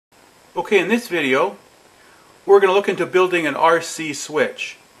Okay, in this video, we're going to look into building an RC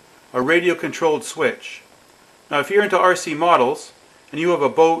switch, a radio controlled switch. Now if you're into RC models and you have a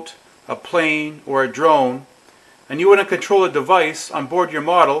boat, a plane, or a drone, and you want to control a device on board your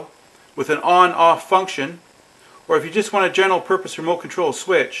model with an on-off function, or if you just want a general purpose remote control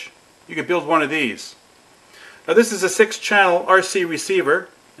switch, you can build one of these. Now this is a 6-channel RC receiver,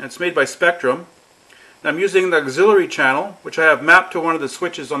 and it's made by Spectrum. And I'm using the auxiliary channel, which I have mapped to one of the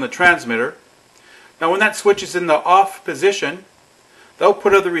switches on the transmitter. Now when that switch is in the off position, the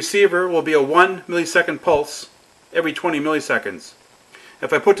output of the receiver will be a 1 millisecond pulse every 20 milliseconds.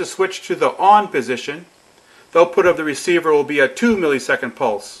 If I put the switch to the on position, the output of the receiver will be a 2 millisecond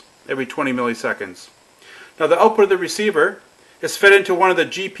pulse every 20 milliseconds. Now the output of the receiver is fed into one of the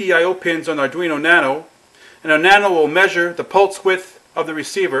GPIO pins on the Arduino Nano, and a Nano will measure the pulse width of the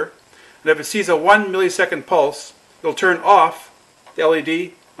receiver, and if it sees a 1 millisecond pulse, it will turn off the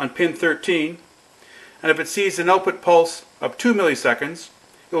LED on pin 13, and if it sees an output pulse of 2 milliseconds,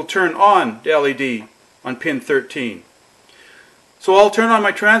 it will turn on the LED on pin 13. So I'll turn on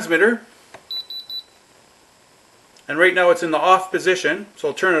my transmitter, and right now it's in the off position, so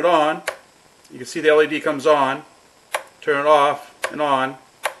I'll turn it on. You can see the LED comes on, turn it off and on.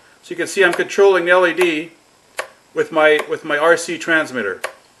 So you can see I'm controlling the LED with my RC transmitter.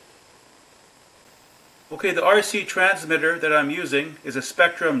 Okay, the RC transmitter that I'm using is a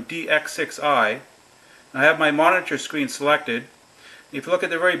Spectrum DX6i. I have my monitor screen selected. If you look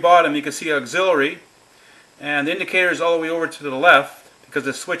at the very bottom, you can see auxiliary, and the indicator is all the way over to the left because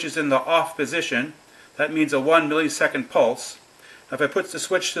the switch is in the off position. That means a 1 millisecond pulse. Now if I put the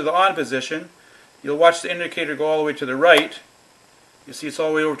switch to the on position, you'll watch the indicator go all the way to the right. You see it's all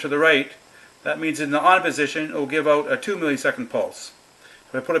the way over to the right. That means in the on position it will give out a 2 millisecond pulse.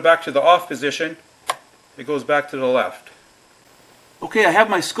 If I put it back to the off position, it goes back to the left. Okay, I have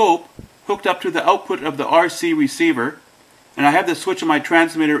my scope hooked up to the output of the RC receiver, and I have the switch on my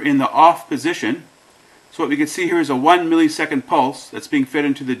transmitter in the off position. So what we can see here is a 1 millisecond pulse that's being fed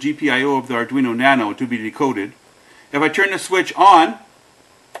into the GPIO of the Arduino Nano to be decoded. If I turn the switch on,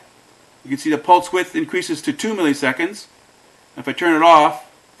 you can see the pulse width increases to 2 milliseconds. If I turn it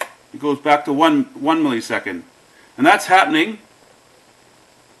off, it goes back to 1 millisecond. And that's happening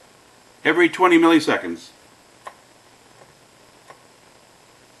every 20 milliseconds.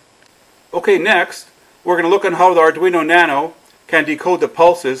 Okay, next we're going to look at how the Arduino Nano can decode the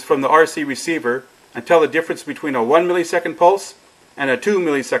pulses from the RC receiver and tell the difference between a 1 millisecond pulse and a 2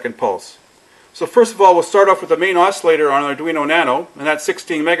 millisecond pulse. So first of all, we'll start off with the main oscillator on Arduino Nano, and that's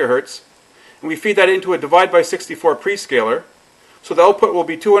 16 megahertz. And we feed that into a divide by 64 prescaler, so the output will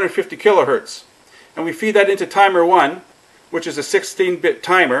be 250 kilohertz. And we feed that into timer 1, which is a 16-bit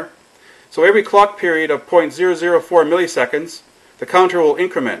timer. So every clock period of 0.004 milliseconds, the counter will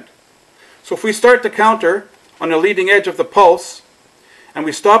increment. So if we start the counter on the leading edge of the pulse, and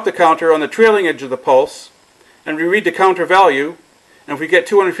we stop the counter on the trailing edge of the pulse, and we read the counter value, and if we get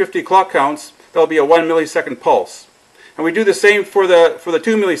 250 clock counts, that'll be a 1 millisecond pulse. And we do the same for the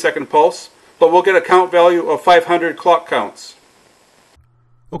 2 millisecond pulse, but we'll get a count value of 500 clock counts.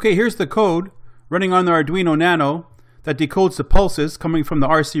 Okay, here's the code running on the Arduino Nano that decodes the pulses coming from the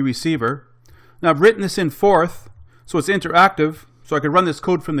RC receiver. Now I've written this in Forth, so it's interactive, so I could run this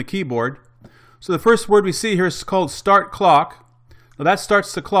code from the keyboard. So the first word we see here is called start clock. Now that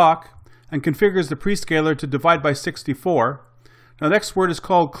starts the clock and configures the prescaler to divide by 64. Now the next word is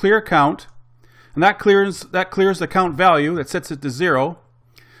called clear count, and that clears the count value, that sets it to 0.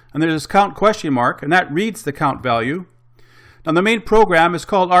 And there's this count question mark, and that reads the count value. Now the main program is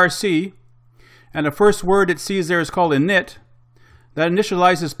called RC, and the first word it sees there is called init. That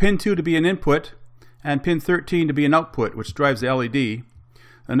initializes pin 2 to be an input and pin 13 to be an output, which drives the LED.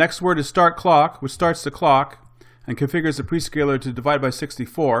 The next word is start clock, which starts the clock and configures the prescaler to divide by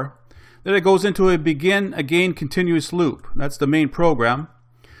 64. Then it goes into a begin again continuous loop. That's the main program.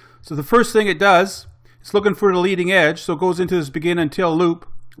 So the first thing it does, it's looking for the leading edge, so it goes into this begin until loop,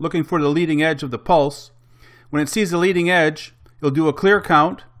 looking for the leading edge of the pulse. When it sees the leading edge, it'll do a clear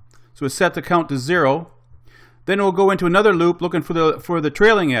count, so it's set the count to 0. Then it will go into another loop looking for the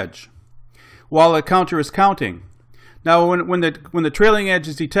trailing edge while the counter is counting. Now when the trailing edge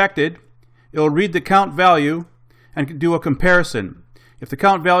is detected, it will read the count value and do a comparison. If the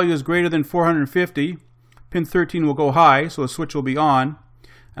count value is greater than 450, pin 13 will go high, so the switch will be on.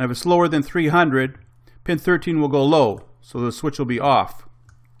 And if it's lower than 300, pin 13 will go low, so the switch will be off.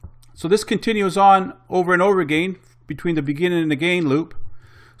 So this continues on over and over again between the begin and the gain loop.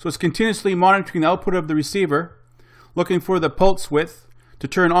 So it's continuously monitoring the output of the receiver, looking for the pulse width to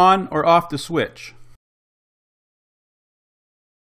turn on or off the switch.